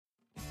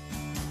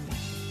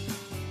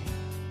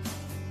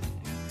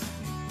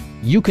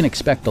You can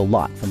expect a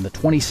lot from the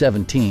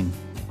 2017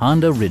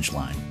 Honda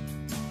Ridgeline.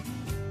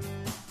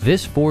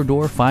 This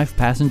 4-door,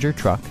 5-passenger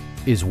truck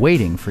is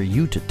waiting for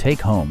you to take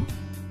home.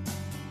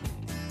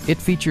 It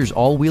features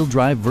all-wheel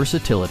drive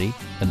versatility,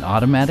 an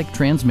automatic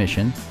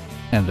transmission,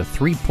 and a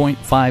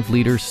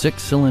 3.5-liter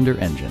 6-cylinder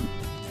engine.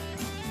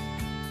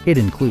 It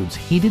includes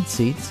heated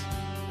seats,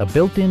 a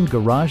built-in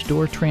garage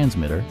door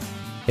transmitter,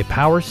 a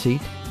power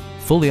seat,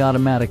 fully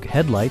automatic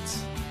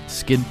headlights,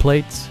 skid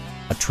plates,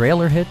 a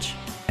trailer hitch,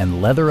 and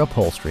leather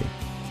upholstery.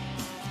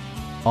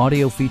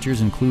 Audio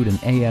features include an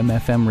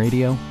AM/FM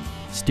radio,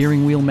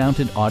 steering wheel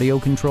mounted audio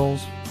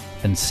controls,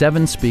 and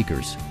 7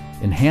 speakers,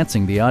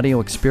 enhancing the audio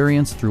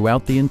experience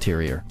throughout the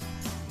interior.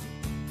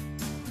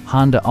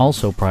 Honda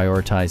also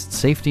prioritized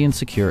safety and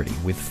security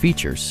with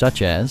features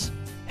such as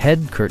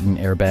head curtain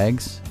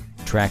airbags,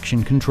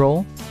 traction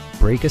control,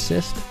 brake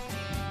assist,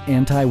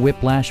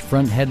 anti-whiplash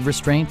front head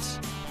restraints,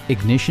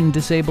 ignition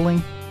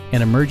disabling,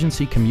 an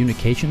emergency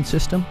communication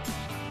system,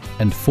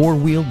 and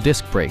 4-wheel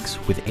disc brakes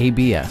with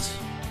ABS.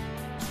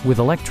 With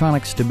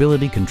electronic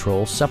stability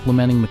control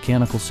supplementing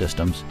mechanical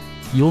systems,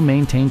 you'll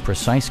maintain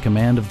precise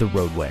command of the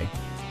roadway.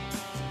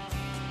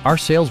 Our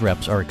sales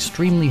reps are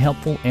extremely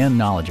helpful and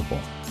knowledgeable.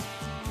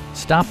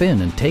 Stop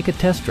in and take a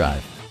test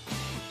drive.